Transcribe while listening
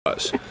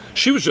us.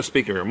 She was just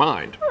speaking her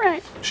mind.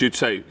 Right. She'd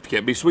say, if you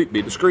can't be sweet,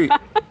 be discreet.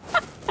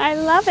 I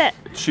love it.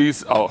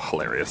 She's,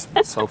 hilarious.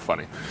 So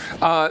funny.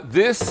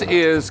 This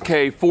is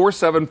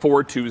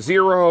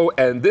K47420,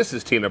 and this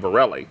is Tina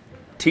Borelli.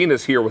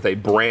 Tina's here with a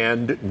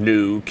brand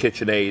new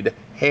KitchenAid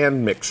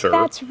hand mixer.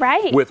 That's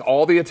right. With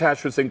all the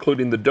attachments,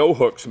 including the dough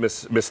hooks,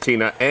 Miss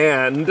Tina,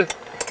 and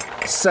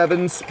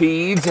 7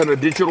 speeds and a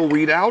digital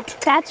readout.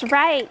 That's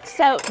right.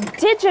 So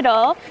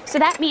digital, so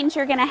that means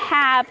you're going to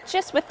have,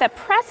 just with the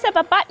press of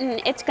a button,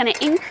 it's going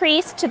to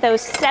increase to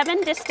those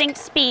 7 distinct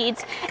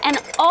speeds and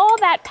all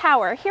that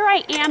power. Here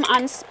I am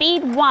on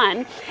speed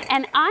 1,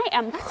 and I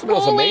am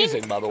smells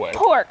amazing, by the way.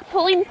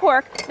 pulling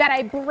pork that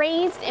I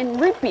braised in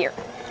root beer.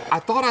 I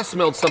thought I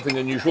smelled something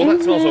unusual.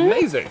 That smells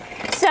amazing.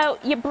 So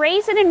you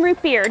braise it in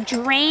root beer,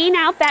 drain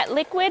out that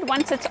liquid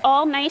once it's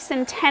all nice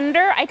and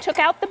tender. I took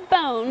out the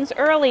bones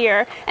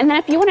earlier, and then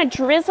if you want to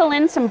drizzle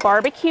in some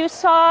barbecue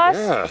sauce,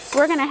 yes,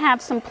 we're going to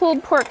have some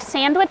pulled pork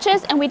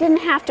sandwiches, and we didn't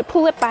have to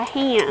pull it by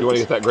hand. You want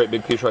to get that great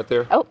big piece right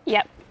there? Oh,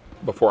 yep.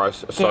 Before I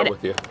start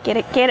with you. Get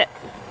it.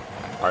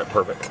 All right,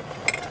 perfect.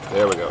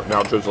 There we go.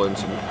 Now drizzle in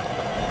some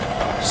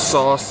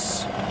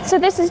sauce. So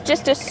this is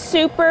just a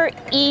super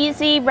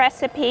easy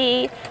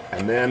recipe.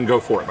 And then go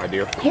for it, my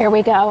dear. Here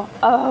we go.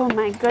 Oh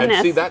my goodness.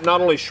 And see, that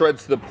not only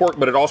shreds the pork,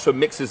 but it also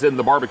mixes in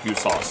the barbecue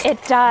sauce.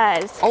 It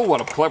does. Oh,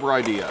 what a clever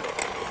idea.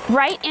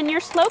 Right in your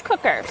slow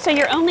cooker. So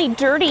you're only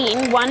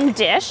dirtying one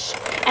dish,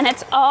 and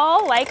it's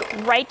all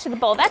like right to the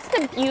bowl. That's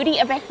the beauty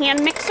of a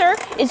hand mixer,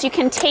 is you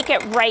can take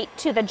it right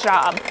to the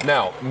job.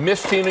 Now,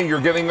 Miss Tina,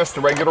 you're giving us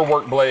the regular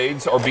work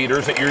blades or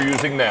beaters that you're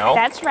using now.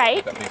 That's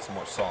right. That needs some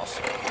more sauce.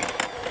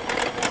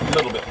 A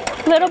little bit more.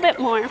 Little bit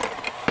more.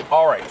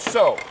 All right,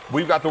 so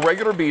we've got the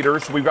regular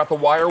beaters, we've got the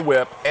wire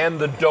whip, and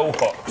the dough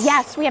hooks.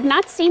 Yes, we have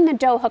not seen the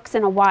dough hooks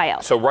in a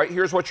while. So right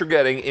here's what you're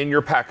getting in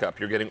your pack-up.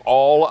 You're getting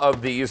all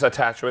of these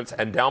attachments,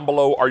 and down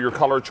below are your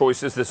color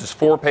choices. This is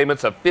 4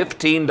 payments of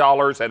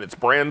 $15, and it's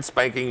brand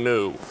spanking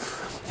new.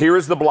 Here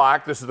is the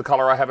black. This is the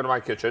color I have in my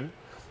kitchen.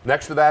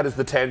 Next to that is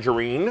the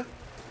tangerine.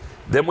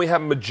 Then we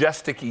have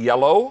majestic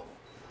yellow,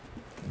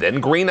 then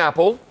green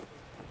apple.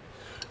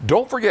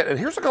 Don't forget, and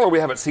here's a color we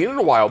haven't seen in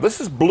a while. This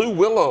is blue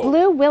willow.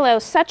 Blue willow,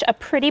 such a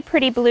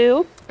pretty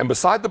blue. And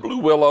beside the blue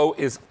willow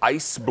is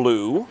ice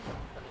blue.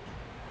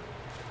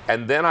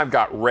 And then I've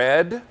got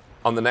red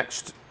on the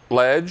next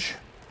ledge.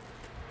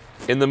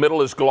 In the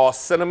middle is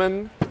gloss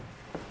cinnamon.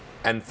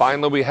 And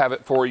finally, we have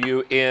it for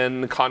you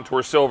in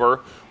contour silver,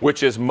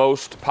 which is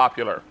most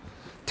popular.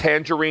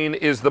 Tangerine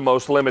is the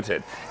most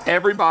limited.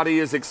 Everybody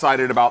is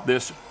excited about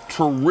this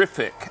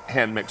terrific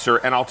hand mixer,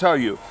 and I'll tell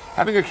you,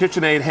 having a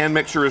KitchenAid hand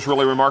mixer is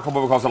really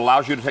remarkable because it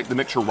allows you to take the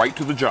mixer right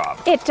to the job.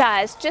 It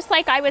does. Just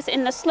like I was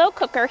in the slow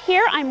cooker,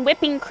 here I'm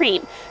whipping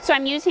cream. So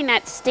I'm using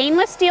that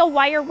stainless steel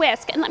wire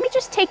whisk, and let me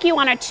just take you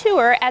on a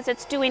tour as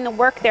it's doing the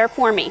work there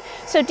for me.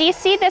 So do you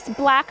see this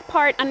black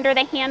part under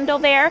the handle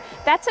there?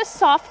 That's a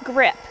soft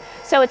grip.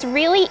 So it's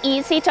really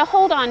easy to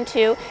hold on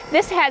to.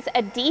 This has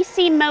a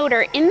DC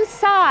motor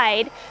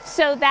inside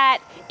so that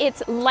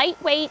it's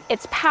lightweight,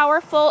 it's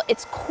powerful,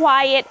 it's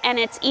quiet, and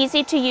it's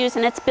easy to use,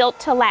 and it's built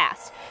to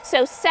last.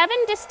 So 7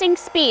 distinct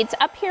speeds.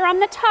 Up here on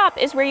the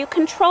top is where you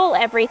control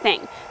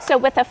everything. So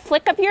with a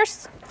flick of your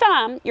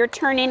thumb, you're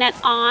turning it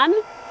on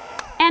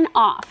and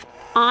off,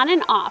 on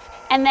and off.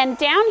 And then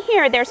down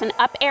here, there's an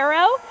up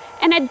arrow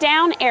and a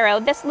down arrow.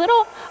 This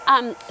little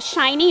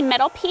shiny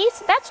metal piece,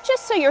 that's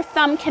just so your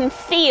thumb can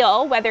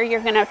feel whether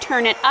you're gonna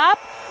turn it up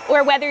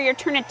or whether you're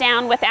turn it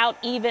down without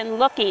even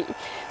looking.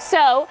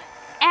 So,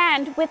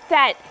 and with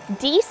that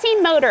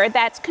DC motor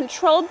that's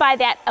controlled by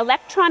that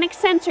electronic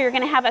sensor, you're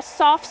gonna have a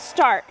soft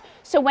start.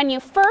 So when you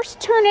first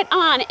turn it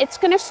on, it's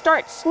gonna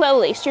start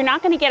slowly. So you're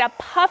not gonna get a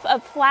puff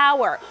of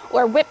flour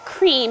or whipped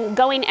cream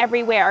going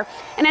everywhere.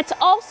 And it's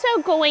also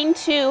going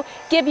to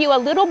give you a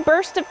little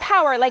burst of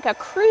power, like a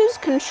cruise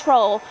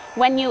control,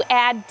 when you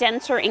add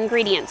denser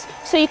ingredients.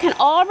 So you can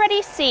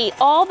already see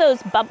all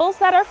those bubbles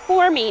that are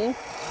forming.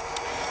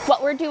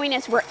 What we're doing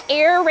is we're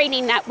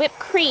aerating that whipped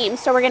cream,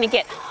 so we're gonna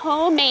get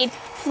homemade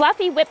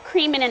fluffy whipped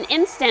cream in an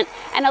instant.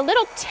 And a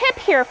little tip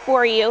here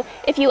for you,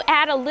 if you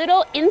add a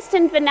little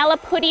instant vanilla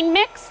pudding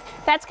mix,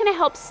 that's gonna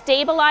help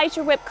stabilize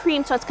your whipped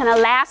cream so it's gonna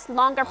last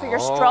longer for your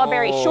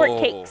strawberry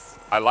shortcakes.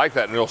 I like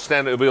that, and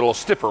it'll be a little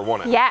stiffer,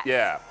 won't it? Yes.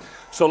 Yeah.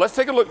 So let's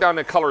take a look down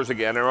at colors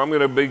again, and I'm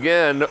gonna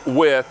begin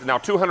with, now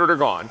 200 are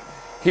gone.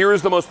 Here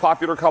is the most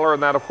popular color,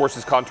 and that of course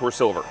is contour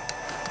silver.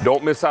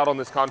 Don't miss out on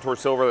this contour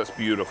silver, that's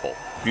beautiful,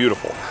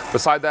 beautiful.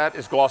 Beside that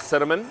is gloss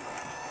cinnamon.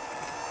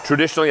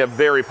 Traditionally a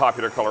very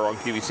popular color on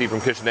QVC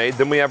from KitchenAid.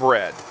 Then we have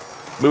red.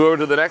 Move over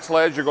to the next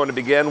ledge, you're going to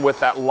begin with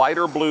that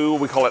lighter blue,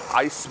 we call it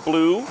ice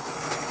blue,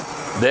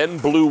 then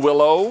blue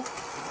willow,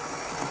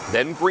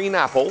 then green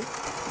apple,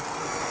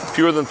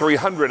 fewer than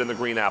 300 in the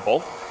green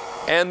apple,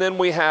 and then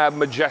we have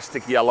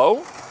majestic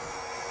yellow,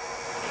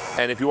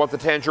 and if you want the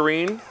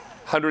tangerine,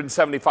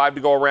 175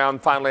 to go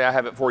around. Finally, I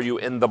have it for you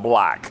in the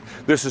black.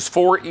 This is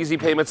 4 easy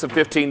payments of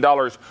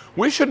 $15.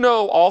 We should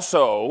know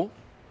also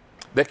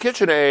that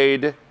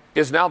KitchenAid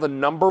is now the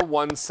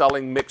 #1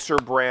 selling mixer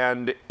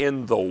brand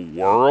in the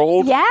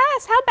world.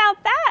 Yes, how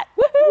about that?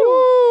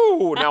 Woohoo!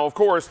 Woo! Now, of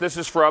course, this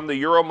is from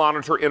the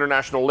Euromonitor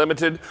International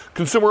Limited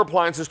Consumer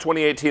Appliances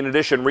 2018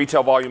 edition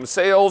retail volume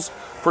sales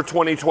for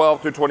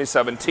 2012 through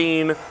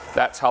 2017.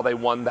 That's how they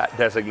won that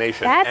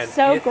designation. That's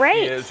so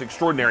great. It is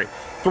extraordinary.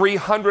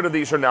 300 of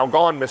these are now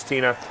gone, Miss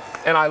Tina.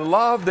 And I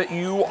love that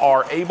you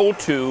are able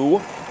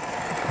to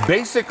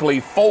basically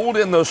fold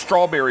in those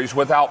strawberries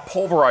without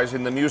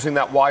pulverizing them using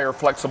that wire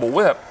flexible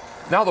whip.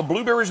 Now the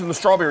blueberries and the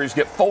strawberries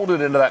get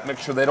folded into that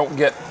mixture. They don't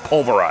get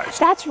pulverized.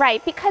 That's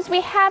right, because we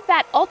have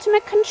that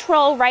ultimate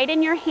control right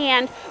in your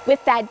hand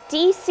with that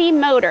DC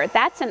motor.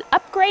 That's an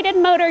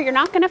upgraded motor. You're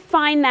not going to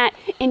find that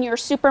in your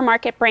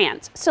supermarket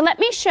brands. So let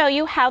me show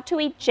you how to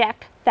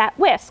eject that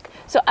whisk.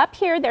 So up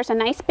here, there's a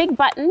nice big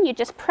button. You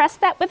just press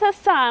that with a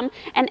thumb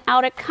and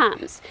out it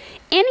comes.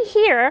 In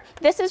here,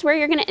 this is where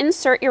you're going to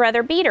insert your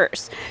other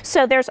beaters.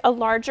 So there's a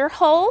larger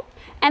hole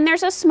and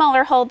there's a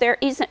smaller hole. There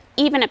is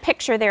even a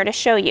picture there to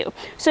show you.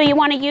 So you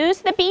want to use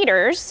the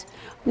beaters.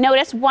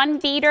 Notice one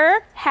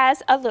beater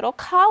has a little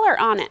collar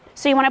on it.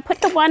 So you want to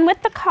put the one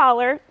with the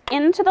collar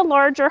into the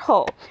larger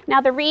hole.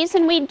 Now the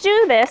reason we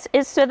do this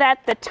is so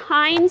that the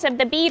tines of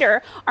the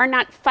beater are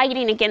not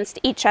fighting against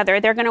each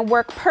other. They're going to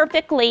work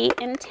perfectly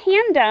in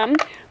tandem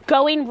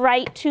going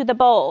right to the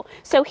bowl.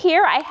 So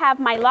here I have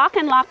my lock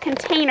and lock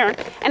container,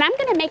 and I'm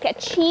going to make a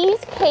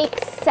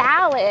cheesecake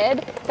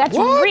salad that's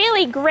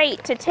really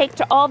great to take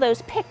to all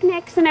those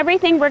picnics and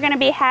everything we're going to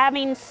be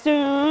having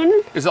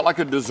soon. Is it like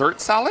a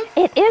dessert salad?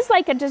 It is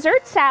like a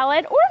dessert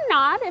salad, or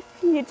not if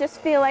you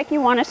just feel like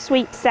you want a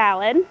sweet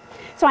salad.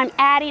 So I'm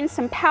adding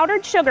some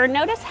powdered sugar.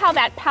 Notice how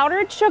that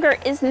powdered sugar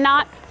is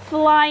not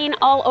flying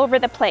all over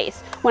the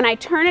place. When I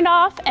turn it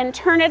off and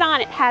turn it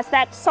on, it has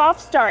that soft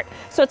start.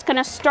 So it's going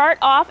to start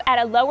off at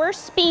a lower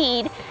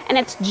speed and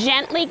it's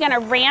gently going to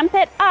ramp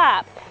it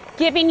up,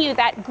 giving you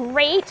that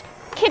great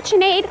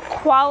KitchenAid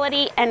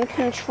quality and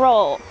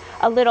control.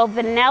 A little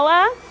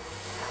vanilla,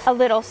 a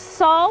little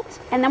salt,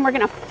 and then we're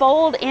going to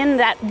fold in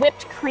that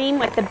whipped cream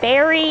with the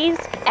berries,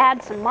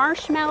 add some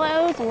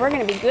marshmallows, and we're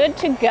going to be good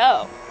to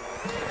go.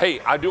 Hey,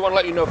 I do want to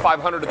let you know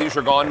 500 of these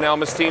are gone now,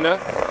 Miss Tina,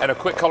 and a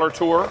quick color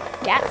tour.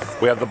 Yes.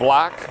 We have the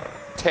black,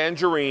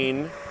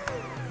 tangerine,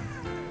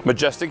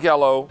 majestic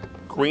yellow,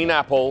 green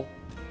apple,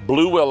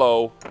 blue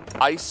willow,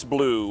 ice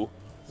blue,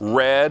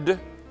 red,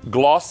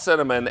 gloss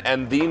cinnamon,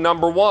 and the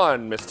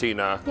 #1, Miss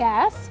Tina.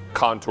 Yes.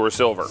 Contour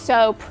silver.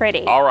 So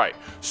pretty. All right,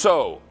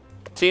 so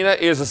Tina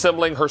is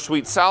assembling her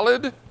sweet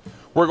salad.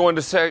 We're going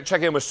to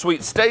check in with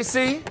Sweet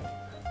Stacy.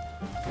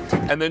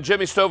 And then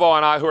Jimmy Stovall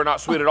and I, who are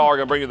not sweet at all, are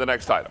going to bring you the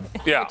next item.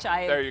 Yeah,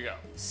 there you go.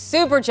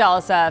 Super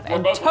jealous of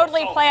and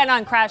totally plan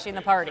on crashing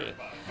the party.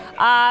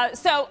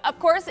 So, of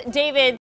course, David